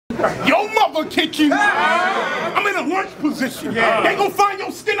Your mother kick you. I'm in a lunch position. They gon' find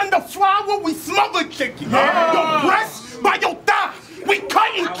your skin in the flour, we smother kick you. Your breast by your thigh, we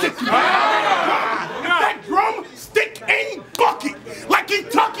cut and kick you. That drum stick in bucket, like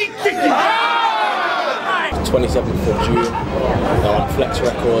Kentucky kick you. 27th of June, on Flex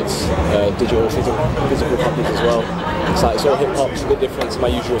Records, digital, physical copies as well. It's all hip hop, it's a bit different to my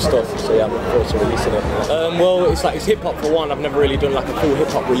usual stuff, so yeah, I'm looking forward to releasing it. Well, it's hip hop for one. I've never really done like a full hip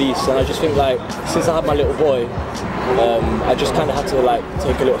hop release, and I just think like since I had my little boy, I just kind of had to like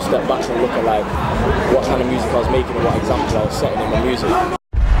take a little step back and look at like what kind of music I was making and what example I was setting in my music.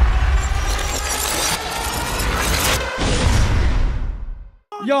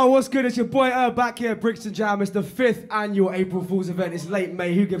 Yo, what's good? It's your boy back here at Brixton Jam. It's the 5th annual April Fool's event. It's late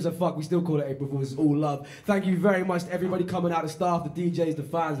May. Who gives a fuck? We still call it April Fool's. It's all love. Thank you very much to everybody coming out, the staff, the DJs, the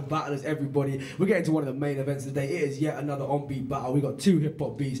fans, the battlers, everybody. We're getting to one of the main events today. It is yet another on-beat battle. We got 2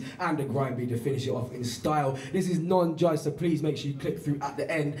 hip-hop beats and a grind beat to finish it off in style. This is non-judged, so please make sure you click through at the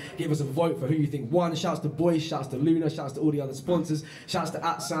end. Give us a vote for who you think won. Shouts to Boys, shouts to Luna, shouts to all the other sponsors. Shouts to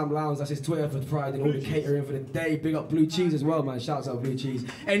 @SamLounge, that's his Twitter for Pride and all the catering for the day. Big up Blue Cheese as well, man. Shouts out Blue Cheese.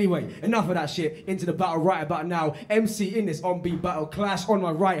 Anyway, enough of that shit. Into the battle right about now. MC in this on-beat battle clash. On my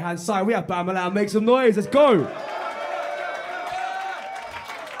right-hand side, we have BAMALAM. Make some noise. Let's go.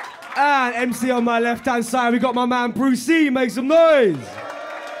 And MC on my left-hand side, we got my man BRU-C. Make some noise.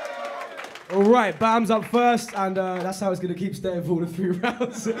 All right, Bam's up first, and that's how it's going to keep staying for all the 3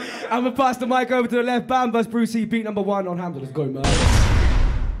 rounds. I'm going to pass the mic over to the left. Bam vs BRU-C, beat number 1 on Hamza. Let's go, man.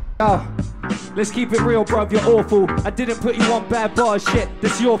 Let's keep it real, bruv, you're awful. I didn't put you on bad bars, shit,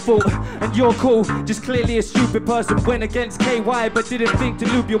 that's your fault. And you're cool, just clearly a stupid person. Went against KY, but didn't think to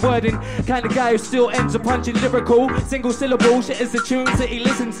loop your wording. Kind of guy who still ends up punching lyrical. Single syllable, shit is the tunes that he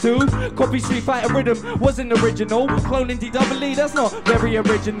listens to. Copy Street Fighter rhythm, wasn't original. Cloning DWE, that's not very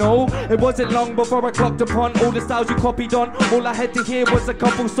original. It wasn't long before I clocked upon all the styles you copied on. All I had to hear was a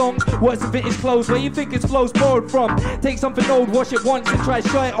couple songs. Words of vintage clothes, where you think it's flows borrowed from. Take something old, wash it once and try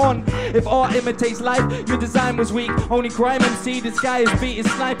show it on. If art imitates life, your design was weak. Only crime MC, this guy is beating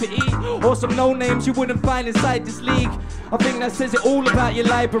Sniper E. Or some no names you wouldn't find inside this league. I think that says it all about your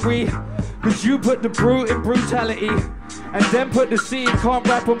library. Cause you put the brute in brutality, and then put the C in can't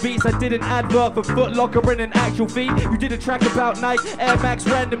rap on beats. I did an advert for Foot Locker and an actual fee. You did a track about Nike Air Max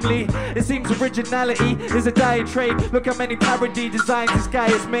randomly. It seems originality is a dying trade. Look how many parody designs this guy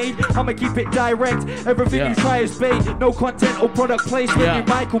has made. I'ma keep it direct, everything you try is bait. No content or product placement, you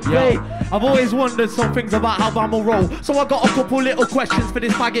Michael Bay. I've always wondered some things about how Bama roll, so I got a couple little questions for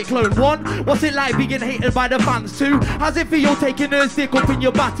this faggot clone. 1, what's it like being hated by the fans? 2, how's it feel taking a stick up in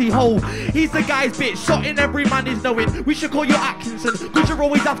your batty hole? He's the guy's bitch, shotting every man is knowing. We should call you Atkinson, cause you're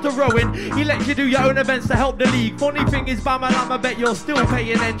always after rowing. He lets you do your own events to help the league. Funny thing is, BAMALAM, I bet you're still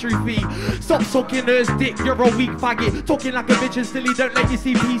paying entry fee. Stop sucking her dick, you're a weak faggot. Talking like a bitch and still he don't let you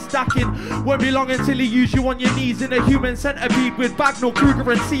see peace stacking. Won't be long until he use you on your knees in a human centipede with Bagnall, Kruger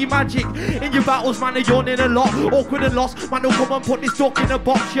and Sea Magic. In your battles, man, you're yawning a lot. Awkward and lost, man, will come and put this duck in a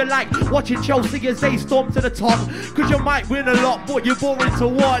box. You're like watching Chelsea as they storm to the top. Cause you might win a lot, but you're boring to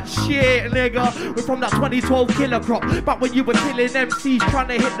watch. Shit, nigga. We're from that 2012 killer crop. Back when you were killing MCs trying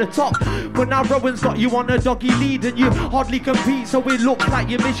to hit the top. But now Rowan's got you on a doggy lead and you hardly compete, so it looks like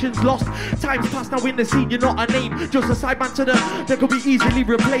your mission's lost. Time's passed now in the scene, you're not a name, just a sideman to the that could be easily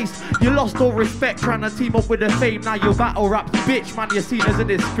replaced. You lost all respect trying to team up with the fame. Now you're battle rap bitch, man, you're seen as a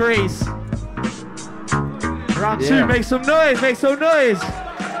disgrace. Round 2, make some noise, make some noise.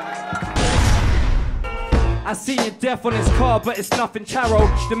 I see your death on his car, but it's nothing tarot.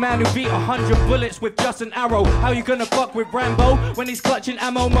 The man who beat 100 bullets with just an arrow. How you gonna fuck with Rambo when he's clutching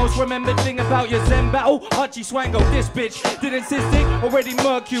ammo? Most remembered thing about your Zen battle? Archie Swango, this bitch didn't cystic, already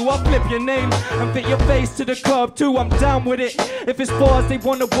murk you. I'll flip your name and fit your face to the curb too. I'm down with it. If it's bars they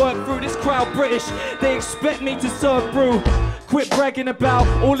wanna work through, this crowd British, they expect me to serve brew. Quit bragging about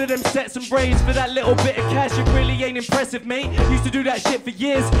all of them sets and braids for that little bit of cash. It really ain't impressive, mate. Used to do that shit for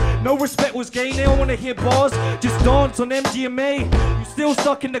years. No respect was gained. They don't wanna hear bars, just dance on MGMA. You still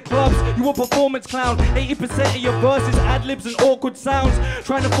stuck in the clubs. You a performance clown. 80% of your verses ad-libs and awkward sounds.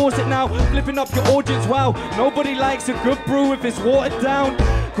 Trying to force it now, flipping up your audience. Wow, nobody likes a good brew if it's watered down.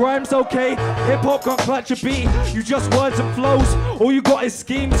 Grime's okay, hip-hop can't clutch a beat. You just words and flows, all you got is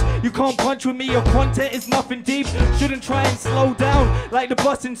schemes. You can't punch with me, your content is nothing deep. Shouldn't try and slow down like the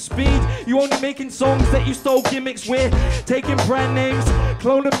bus in Speed. You only making songs that you stole gimmicks with. Taking brand names,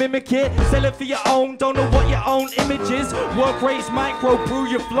 clone and mimic it. Sell it for your own, don't know what your own image is. Work rates micro, brew,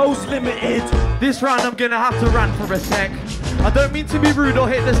 your flow's limited. This round I'm gonna have to rant for a sec. I don't mean to be rude or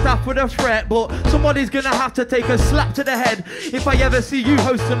hit the staff with a threat, but somebody's gonna have to take a slap to the head if I ever see you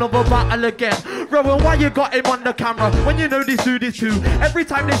host another battle again. Rowan, why you got him on the camera when you know this dude is too? Every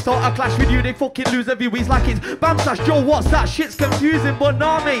time they start a clash with you, they fucking lose every week. Like it's Bam slash Joe, what's that? Shit's confusing, but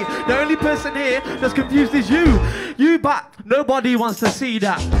nah, mate. The only person here that's confused is you. You back, nobody wants to see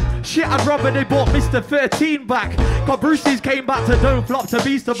that. Shit, I'd rather they brought Mr. 13 back. Cause Brucey's came back to Don't Flop to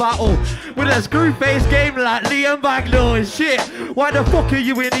Beast the Battle with a screw face game like Liam Bagnall and shit. Why the fuck are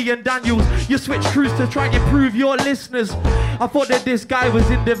you in Ian Daniels? You switch crews to try and improve your listeners. I thought that this guy was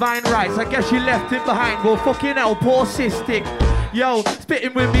in divine rights. I guess you left him behind. Well, fucking hell, poor cystic. Yo,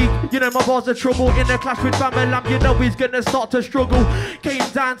 spitting with me, you know my bars are trouble. In a clash with BAMALAM, you know he's gonna start to struggle. Came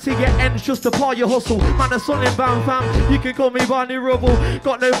down to your ends just to par your hustle. Man, a son in Bam fam, you can call me Barney Rubble.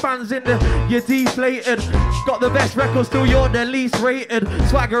 Got no fans in the, you're deflated. Got the best record, still you're the least rated.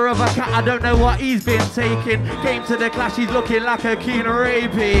 Swagger of a cat, I don't know what he's been taking. Came to the clash, he's looking like a keen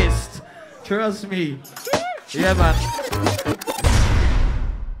rapist. Trust me. Yeah, man.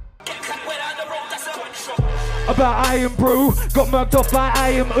 About I am Brew, got murked off by I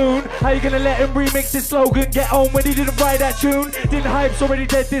am Oon. How you gonna let him remix his slogan? Get on when he didn't write that tune. Didn't hype's already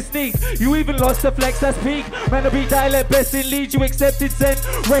dead this sneak. You even lost the flex, that's peak. Man, the beat dialect best in Leeds, you accepted send.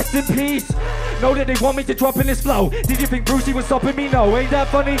 Rest in peace. Know that they want me to drop in this flow. Did you think Brucey was stopping me? No, ain't that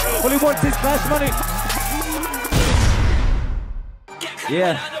funny? All he wants is clash money.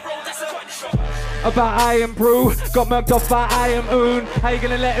 Yeah. About I am Brew, got murked off by I am Oon. How you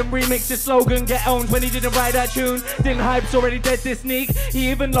gonna let him remix his slogan? Get owned when he didn't write that tune. Didn't hype's already dead this sneak.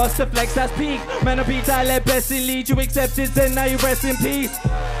 He even lost the flex, that's peak. Man, I beat dialect best in Leeds, you accepted then now you rest in peace.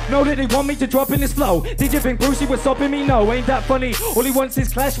 Know that they want me to drop in this flow. Did you think Brucey was stopping me? No, ain't that funny? All he wants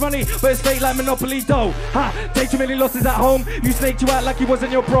is clash money, but it's fake like Monopoly dough. Ha, take too many losses at home. You snaked you out like he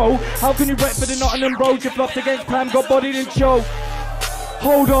wasn't your bro. How can you rep for the Nottingham Bros? You flopped against Pam, got bodied and choke.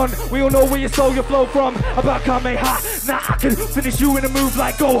 Hold on, we all know where you stole your flow from. About Kameha, nah, I can finish you in a move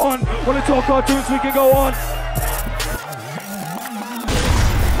like go on. Wanna talk cartoons, we can go on.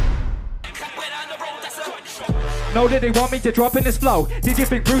 Know that they want me to drop in this flow. Did you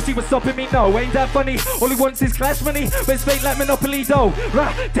think Brucey was stopping me? No, ain't that funny? All he wants is clash money, but it's fake like Monopoly dough.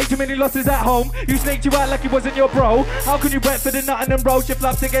 Rah, take too many losses at home. You snaked you out like he wasn't your bro. How can you bet for the Nottingham Bros? You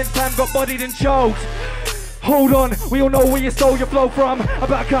flopped against Pam, got bodied and choked. Hold on, we all know where you stole your flow from.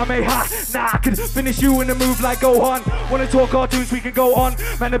 About Kameha, nah, I can finish you in a move like go on. Wanna talk cartoons, we can go on.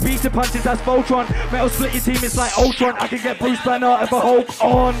 Man, the beats and punches, that's Voltron. Metal split your team, it's like Ultron. I can get Bruce Banner if I Hulk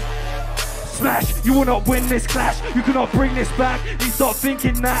on. Smash, you will not win this clash. You cannot bring this back. You stop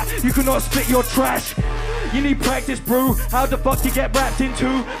thinking that. You cannot split your trash. You need practice, Brew. How the fuck you get wrapped into?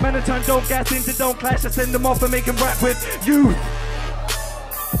 Man, I turn don't gas into don't clash. I send them off and make them rap with you.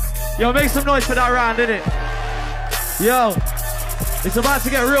 Yo, make some noise for that round, innit? Yo, it's about to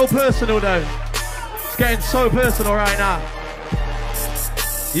get real personal though. It's getting so personal right now.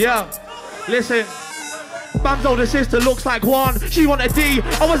 Yo, listen. Bam's older sister looks like one. She wanted D.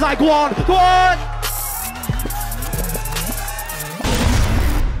 I was like one.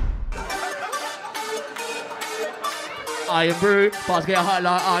 I am Brew. Bars get hot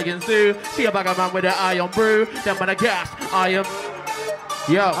like irons do. See a bag of man with an eye on Brew. Then when I gas, I am.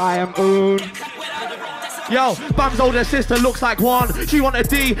 Yo, I am Oon. Yo, Bam's older sister looks like one. She wanted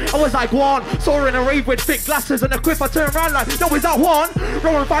D, I was like one. Saw her in a rave with thick glasses and a quiff. I turned around like, no, is that one?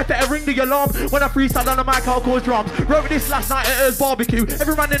 Rowan 5 to ring the alarm. When I freestyle on the mic, I'll cause drums. Wrote this last night at Earth's barbecue.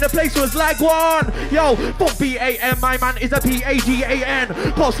 Every man in the place was like one. Yo, fuck B-A-M, my man is a P-A-G-A-N.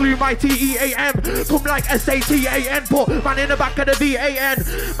 Pass through my T-E-A-M. Come like S-A-T-A-N. Put man in the back of the V-A-N.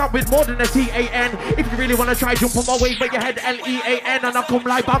 Man with more than a T-A-N. If you really want to try, jump on my way, but your head L-E-A-N. And I come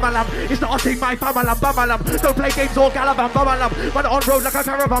like BAMALAM. It's not a thing, my BAMALAM. Don't play games or Galavan, BAMALAM. Man on road like a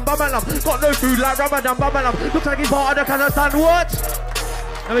caravan, BAMALAM. Got no food like Ramadan, BAMALAM. Looks like he's part of the Kazakhstan,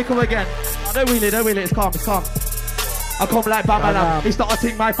 what? Let me come again. Oh, don't wheel it, it's calm, it's calm. I come like BAMALAM. It's not a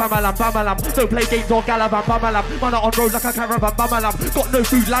thing, my BAMALAM. Don't play games or Galavan, BAMALAM. Man on road like a caravan, BAMALam. Got no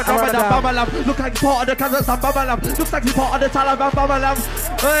food like Ramadan, BAMALAM. Look like he's part of the Kazakhstan, BAMALAM. Looks like he's part of the Taliban, BAMALAM.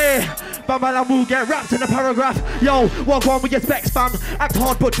 Hey. BAMALAM will get wrapped in a paragraph. Yo, walk on with your specs, fam. Act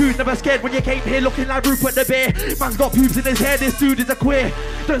hard, but dude, never scared when you came here looking like Rupert the Bear. Man's got pubes in his hair, this dude is a queer.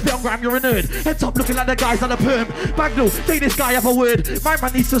 Don't stay on gram, you're a nerd. Heads up looking like the guys on a perm. Bagnall, say this guy have a word. My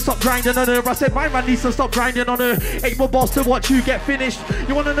man needs to stop grinding on her. I said my man needs to stop grinding on her. Ain't more boss to watch you get finished.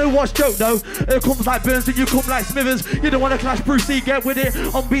 You wanna know what's joke though? It comes like Burns and you come like Smithers. You don't wanna clash Bruce-C, get with it.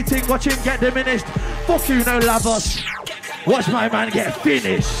 I'm beating, watch him get diminished. Fuck you, no Lavos. Watch my man get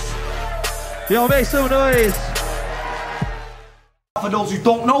finished. Yo, make some noise. For those who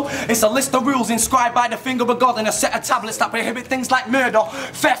don't know, it's a list of rules inscribed by the finger of God and a set of tablets that prohibit things like murder,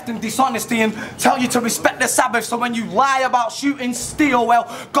 theft and dishonesty and tell you to respect the Sabbath. So when you lie about shooting steel, well,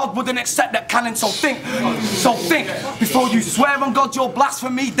 God wouldn't accept that canon. So think before you swear on God your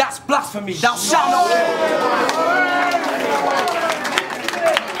blasphemy, that's blasphemy. Thou shalt not kill.